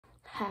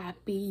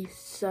Happy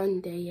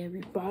Sunday,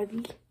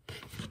 everybody.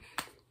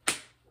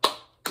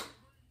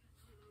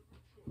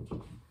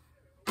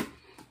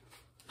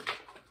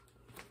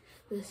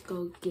 Let's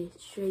go get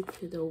straight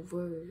to the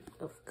Word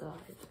of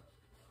God.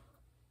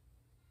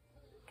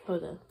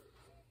 Hold up.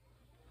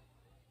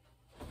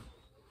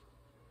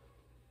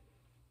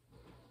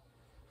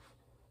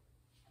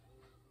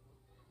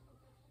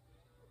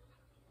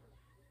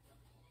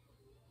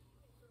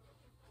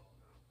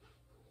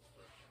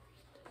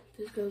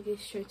 Let's go get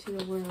straight to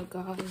the Word of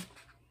God.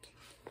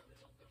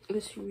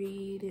 Let's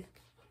read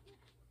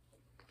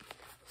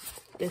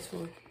this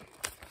one.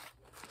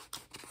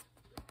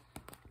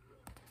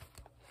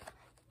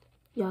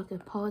 Y'all can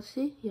pause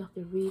it, y'all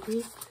can read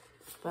it,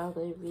 but I'm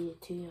going to read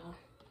it to y'all.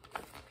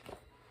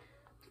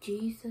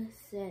 Jesus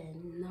said,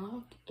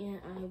 knock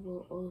and I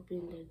will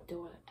open the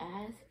door.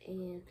 Ask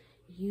and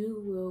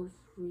you will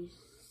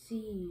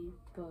receive.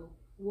 But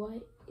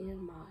what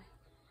am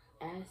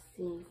I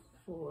asking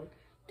for?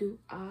 Do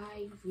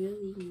I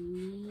really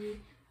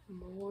need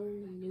more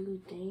new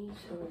things,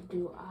 or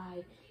do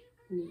I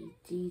need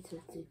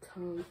Jesus to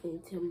come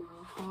into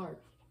my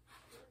heart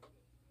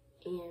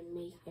and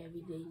make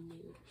everything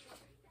new?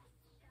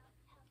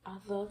 I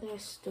love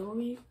that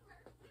story.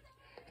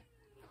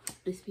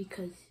 It's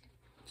because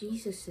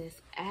Jesus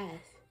says,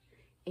 ask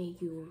and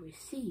you will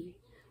receive.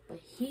 But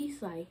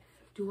he's like,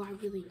 do I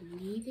really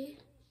need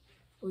it?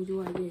 Or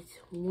do I just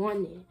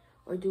want it?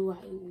 Or do I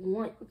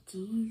want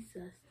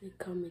Jesus to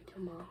come into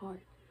my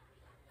heart?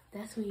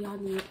 That's what y'all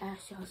need to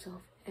ask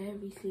yourself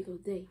every single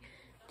day.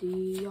 Do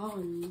y'all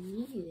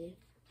need it?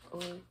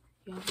 Or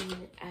y'all want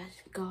to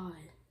ask God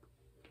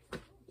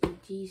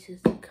and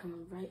Jesus to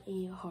come right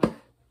in your heart?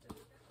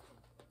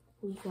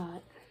 We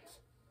got,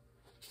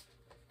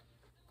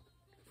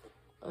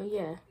 oh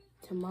yeah,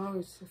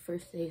 tomorrow's the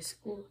first day of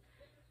school.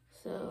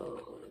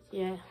 So,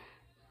 yeah.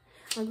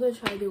 I'm going to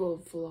try to do a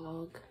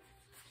vlog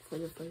for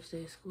the first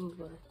day of school,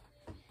 but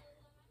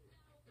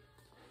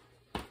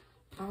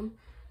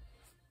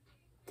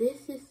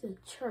this is a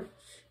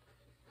church.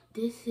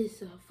 This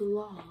is a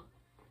vlog.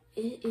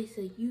 It is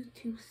a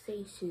YouTube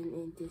station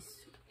in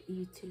this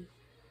YouTube.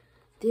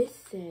 This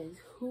says,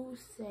 who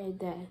said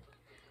that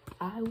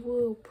I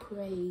will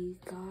pray,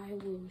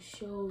 God will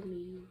show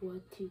me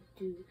what to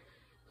do.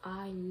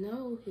 I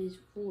know his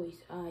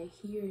voice. I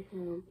hear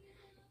him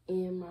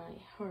in my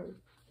heart.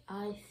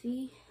 I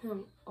see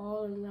him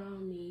all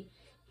around me.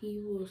 He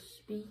will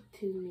speak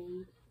to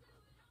me.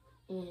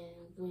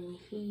 And when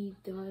he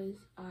does,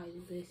 I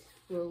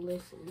will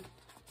listen.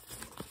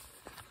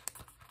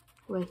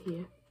 Right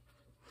here.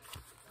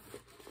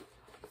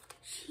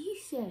 She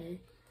said,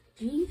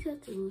 Jesus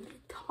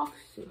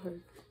talks to her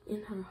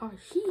in her heart.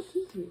 She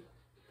hears.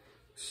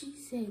 She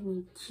said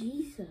when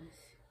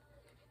Jesus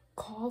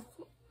called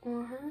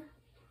on her,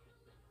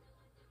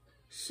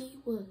 she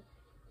would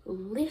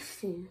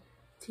listen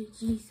to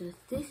Jesus.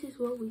 This is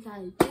what we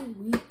gotta do.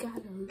 We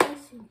gotta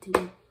listen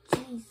to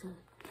Jesus.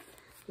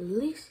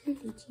 Listen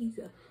to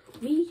Jesus.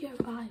 Read your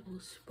Bible.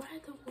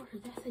 Spread the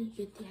word. That's how you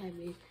get to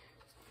heaven.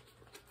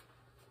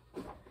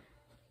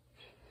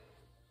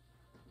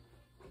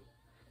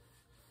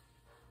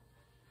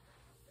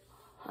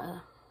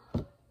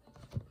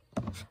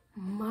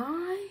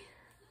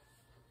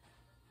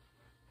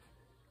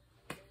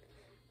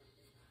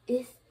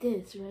 It's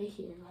this right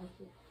here.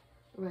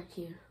 Right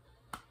here.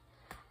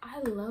 I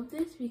love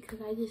this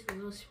because I just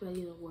love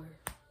spreading the word.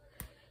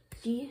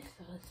 Jesus.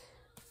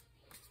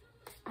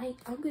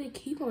 I'm going to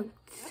keep on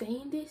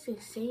saying this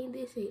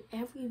in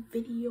every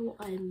video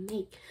I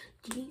make.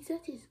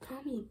 Jesus is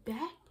coming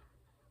back.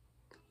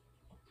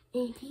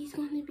 And he's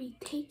going to be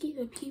taking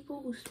the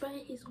people who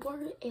spread his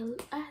word. And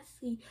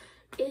lastly,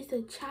 is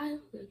a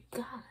child of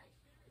God.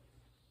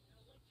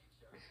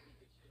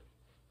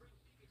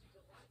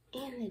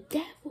 And the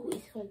devil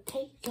is going to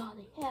take y'all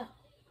to hell.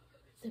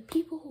 The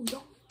people who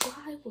don't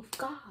ride with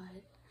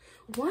God.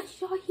 Once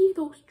y'all hear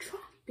those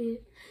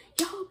trumpets,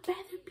 y'all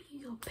better be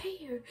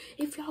prepared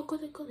if y'all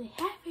gonna go to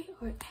heaven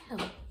or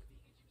hell.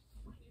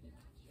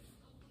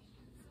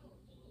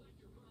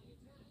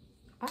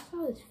 I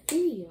saw this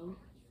video.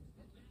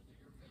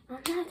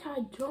 I'm not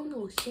trying to throw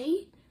no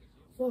shade,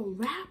 but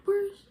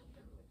rappers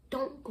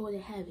don't go to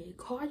heaven.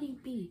 Cardi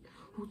B,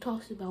 who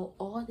talks about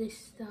all this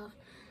stuff,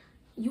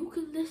 you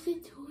can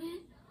listen to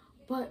it,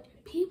 but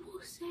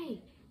people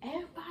say,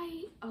 every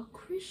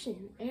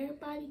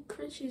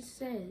Christian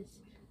says,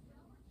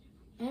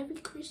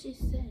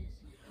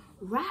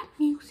 rap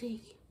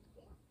music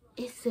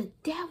is the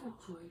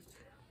devil's work.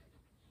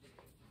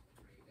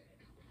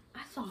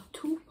 I saw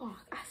Tupac.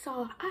 I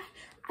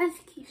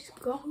just keep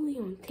scrolling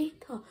on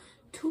TikTok.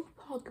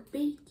 Tupac,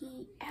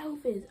 Biggie,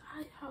 Elvis.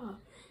 I saw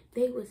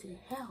they was in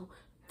hell.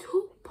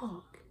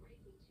 Tupac,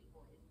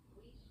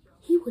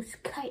 he was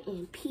cut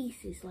in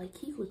pieces like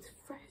he was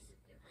fresh.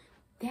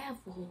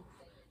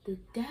 The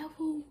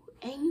devil,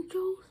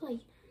 angels,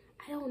 like,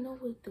 I don't know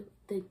what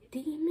the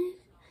demons,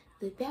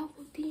 the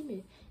devil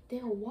demon,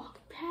 they'll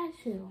walk past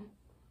him.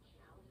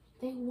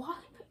 They'll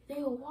walk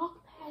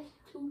past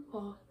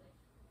Tupac.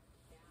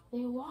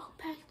 They walk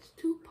past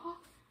Tupac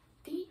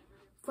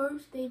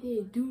first they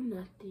didn't do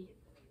nothing.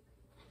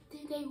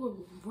 Then they would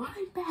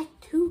run back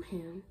to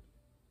him,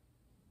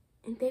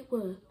 and they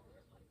would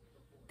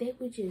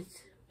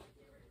just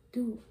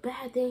do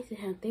bad things to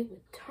him. They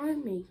would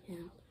terminate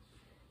him.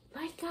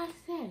 Like I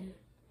said,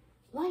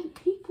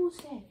 like people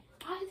said,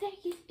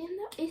 Isaac is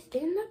it's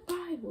in the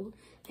Bible.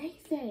 They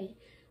said,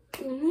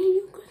 when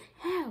you go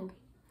to hell,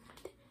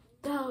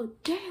 the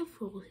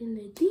devils and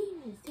the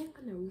demons, they're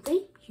gonna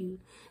rape you,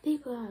 they're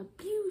gonna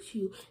abuse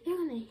you, they're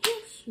gonna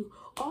hit you,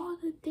 all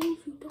the things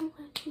you don't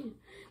want to do.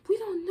 We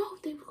don't know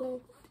if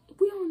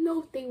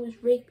they was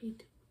raping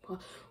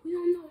Tupac. We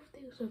don't know if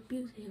they was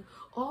abusing him.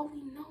 All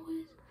we know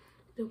is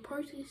the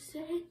person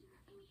said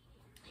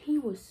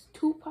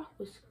Tupac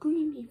was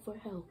screaming for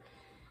help.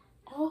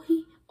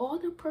 All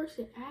the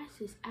person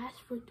asked is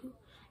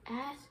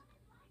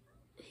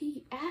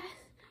he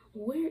asked,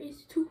 where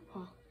is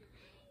Tupac?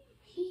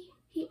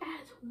 He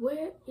asked,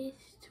 where is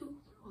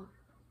Tupac?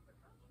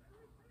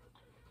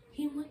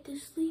 He went to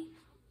sleep.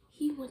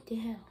 He went to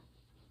hell.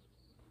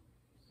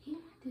 He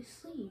went to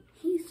sleep.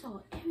 He saw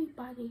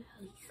everybody in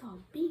hell. He saw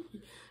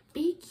Biggie.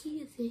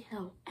 Biggie is in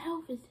hell.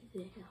 Elvis is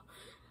in hell.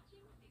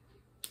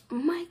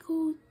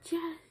 Michael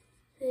Jackson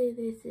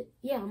is in,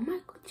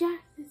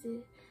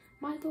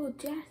 Michael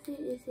Jackson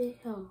is in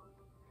hell.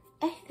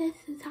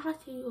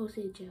 XXXTentacion is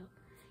in jail.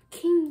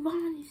 King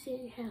Von is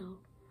in hell.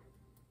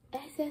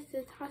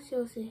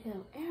 XXXTentacion is in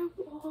hell.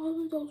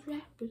 All of those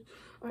rappers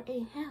are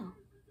in hell.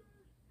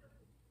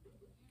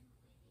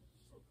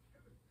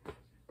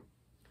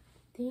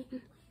 Then,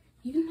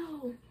 you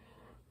know,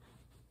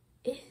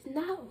 it's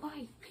not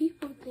like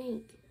people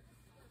think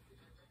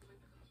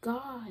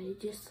God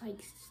just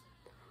likes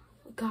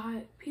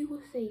God. People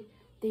say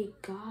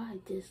that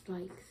God just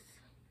likes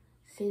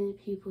sending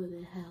people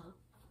to hell,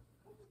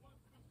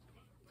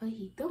 but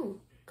he don't.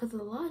 Cause a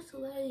lot of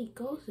celebrity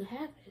goes to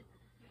heaven.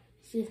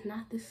 It's just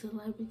not the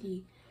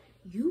celebrity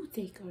you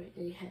think are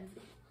in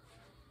heaven.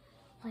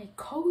 Like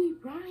Kobe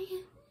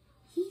Bryant,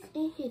 he's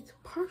in his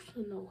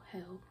personal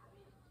hell.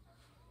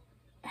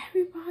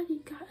 Everybody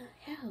got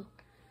a hell,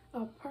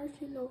 a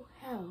personal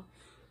hell.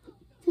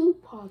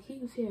 Tupac, he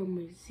was in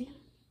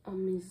a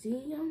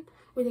museum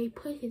where they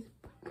put his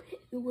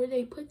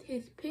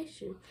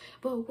picture,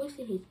 but it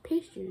wasn't his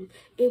picture,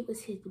 it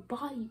was his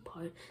body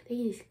part. They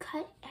just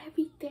cut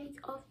everything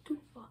off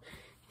Tupac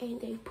and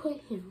they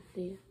put him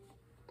there.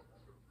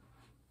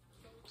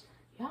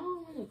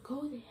 Y'all wanna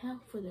go to hell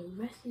for the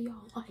rest of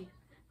y'all life,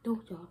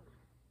 don't y'all?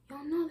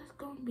 Y'all know that's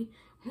gonna be,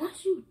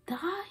 once you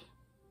die,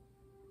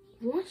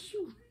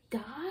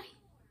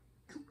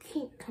 you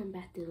can't come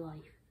back to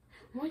life.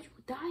 Once you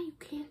die, you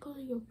can't go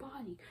to your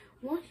body.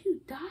 Once you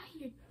die,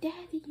 you're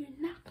dead and you're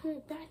not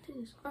coming back to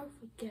this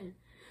earth again.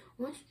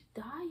 Once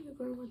you die, you're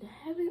going to go to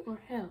heaven or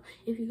hell.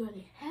 If you go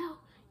to hell,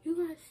 you're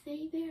going to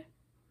stay there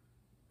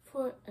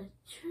for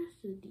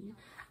eternity.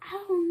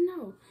 I don't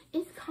know.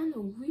 It's kind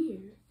of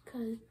weird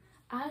because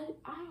I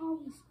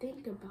always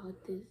think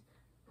about this.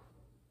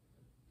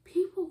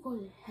 People go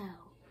to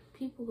hell.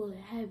 People go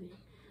to heaven.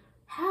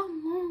 How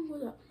long will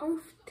the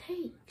earth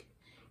take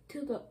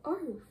till the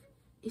earth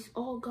is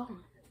all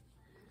gone?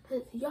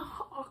 Because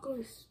y'all are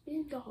going to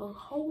spend your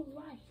whole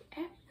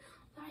life,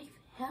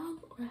 hell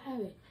or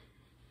heaven.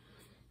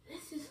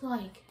 This is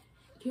like,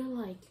 you're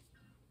like,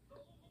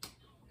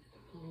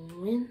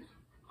 when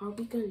are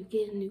we going to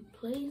get a new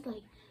place?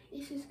 Like,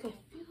 it's just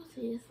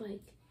confusing.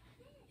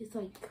 It's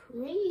like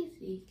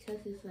crazy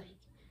because it's like,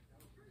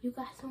 you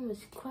got so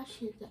much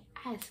questions to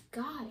ask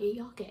God and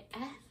y'all can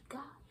ask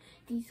God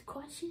these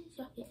questions,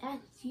 y'all can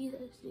ask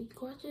Jesus these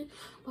questions,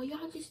 but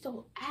y'all just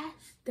don't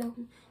ask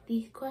them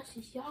these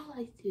questions. Y'all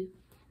like to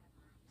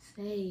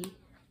say,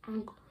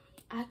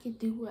 I can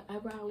do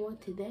whatever I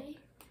want today,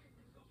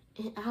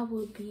 and I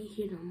will be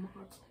here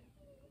tomorrow.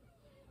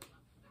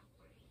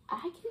 I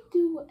can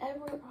do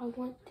whatever I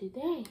want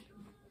today,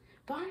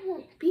 but I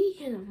won't be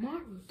here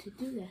tomorrow to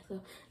do that.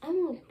 So I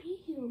won't be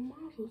here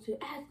tomorrow to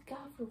ask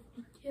God for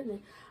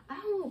forgiveness.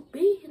 I won't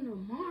be here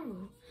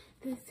tomorrow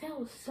to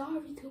tell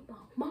sorry to my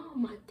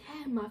mom, my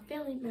dad, my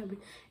family members,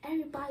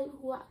 everybody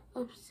who I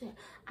upset.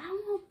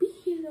 I won't be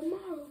here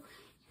tomorrow.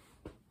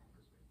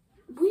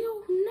 We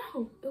don't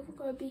know if we're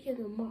going to be here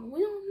tomorrow.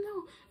 We don't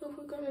know if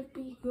we're going to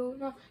be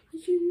grown up.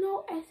 Because you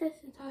know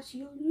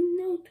XXXTentacion, you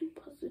know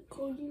Tupac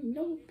Shakur, you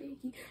know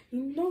Biggie,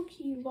 you know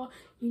King Von,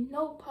 you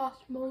know Pop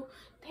Smoke.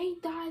 They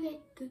died at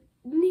the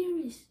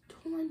nearest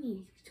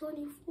 20s,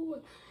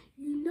 24.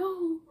 You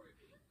know,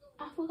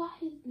 I forgot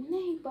his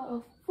name, but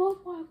a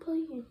football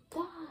player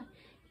died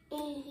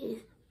in his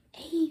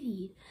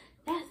 80s.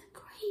 That's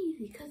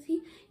crazy, because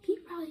he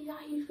probably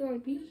thought he was going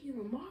to be here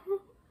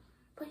tomorrow,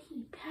 but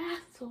he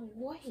passed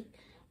away.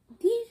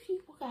 These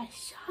people got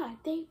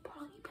shot. They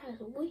probably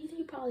passed away.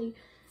 They probably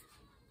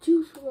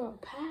Juice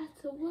WRLD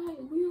passed away.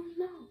 We don't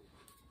know.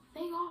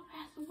 They all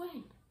passed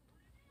away.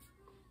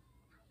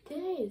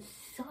 Today is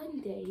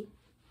Sunday.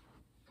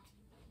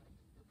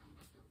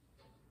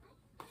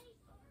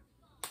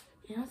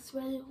 And that's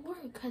where it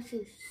works, because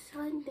it's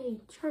Sunday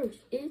church,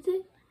 is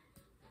it?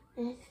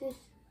 And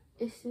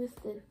it's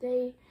just the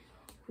day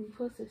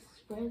we're supposed to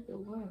spread the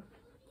word.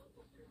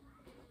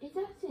 It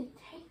doesn't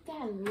take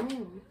that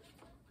long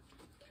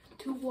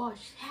to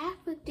watch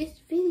half of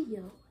this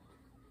video.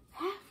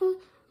 Half of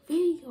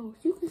videos.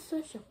 You can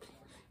search up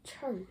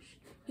church.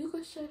 You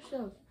can search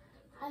up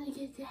how to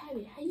get to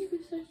heaven. You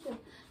can search up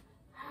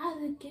how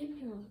to give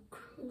your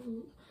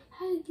crew,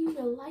 how to give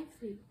your life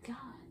to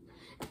God.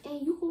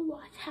 And you can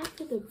watch half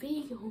of the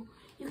video.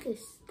 You can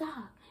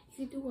stop.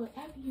 You can do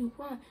whatever you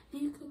want.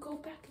 Then you can go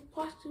back and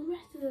watch the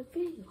rest of the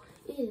video.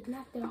 It is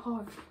not that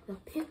hard to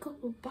pick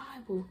up a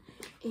Bible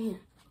and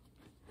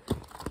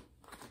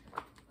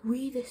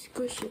read a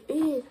scripture. It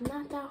is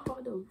not that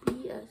hard to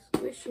read a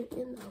scripture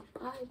in the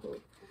Bible.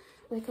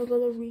 Like, I'm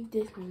going to read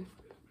this one.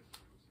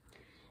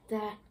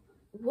 That,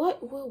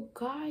 what will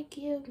God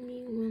give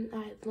me when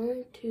I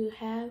learn to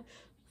have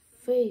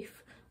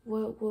faith?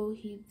 What will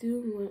he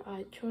do when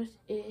I trust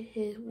in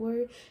his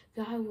word?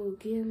 God will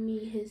give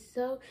me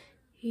himself.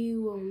 He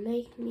will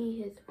make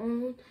me his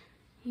own.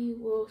 He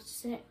will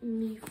set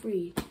me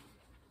free.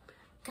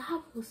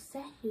 God will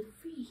set you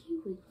free. He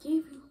will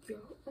give you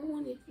your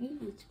own if you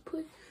would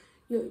put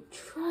your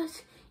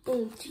trust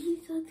in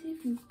Jesus.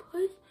 If you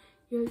put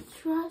your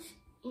trust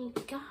in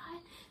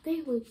God,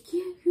 they will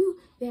give you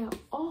their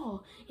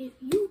all. If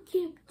you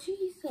give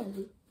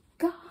Jesus,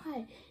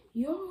 God,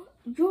 your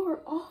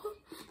all,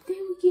 they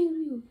will give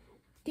you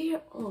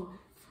their all.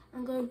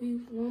 I'm going to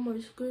read one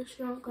more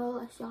scripture. I'm going to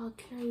let y'all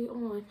carry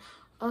on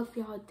up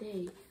y'all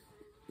day.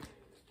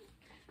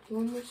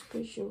 One more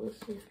scripture was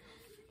this.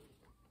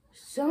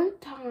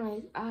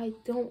 Sometimes I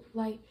don't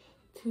like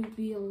to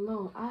be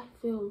alone. I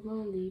feel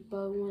lonely,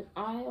 but when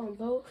I am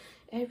alone,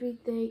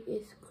 everything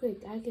is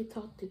quick. I can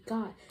talk to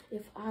God.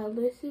 If I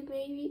listen,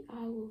 maybe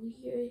I will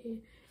hear his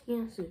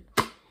answer.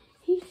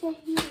 He said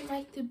he would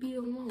like to be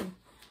alone,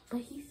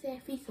 but he said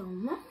if he's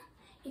alone,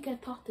 he can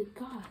talk to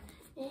God,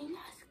 and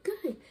that's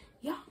good.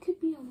 Y'all could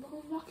be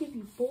alone. Y'all could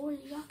be bored.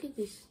 Y'all could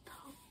just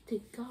talk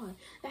to God.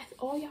 That's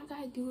all y'all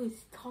gotta do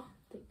is talk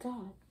to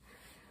God.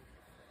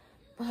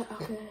 But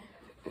okay.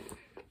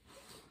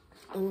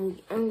 I'm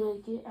gonna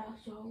get out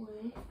y'all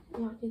way.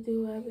 Y'all can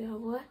do whatever y'all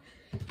want.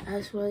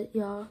 That's what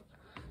y'all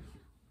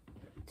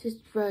just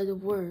spread the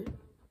word.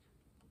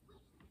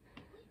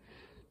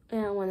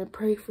 And I want to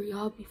pray for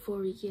y'all before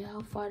we get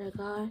out. Father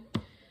God,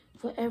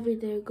 wherever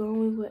they're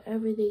going,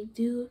 wherever they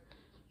do,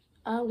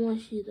 I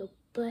want you to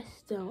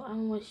bless them. I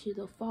want you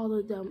to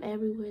follow them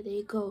everywhere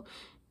they go.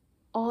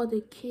 All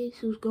the kids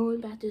who's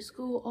going back to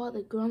school, all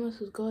the grown-ups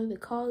who's going to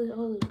college,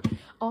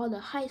 all the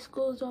high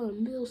schoolers, all the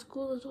middle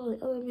schoolers, all the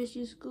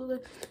elementary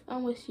schoolers. I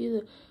want you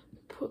to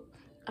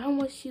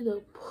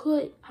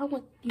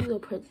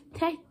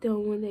protect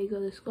them when they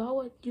go to school. I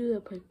want you to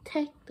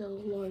protect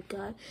them, Lord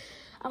God.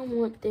 I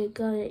want their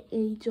guardian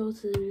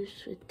angels to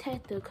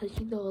protect them, because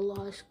you know a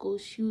lot of school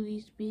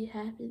shootings be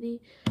happening,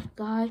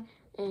 God.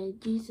 In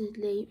Jesus'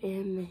 name,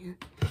 amen.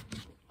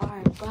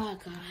 Alright, bye,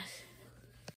 guys.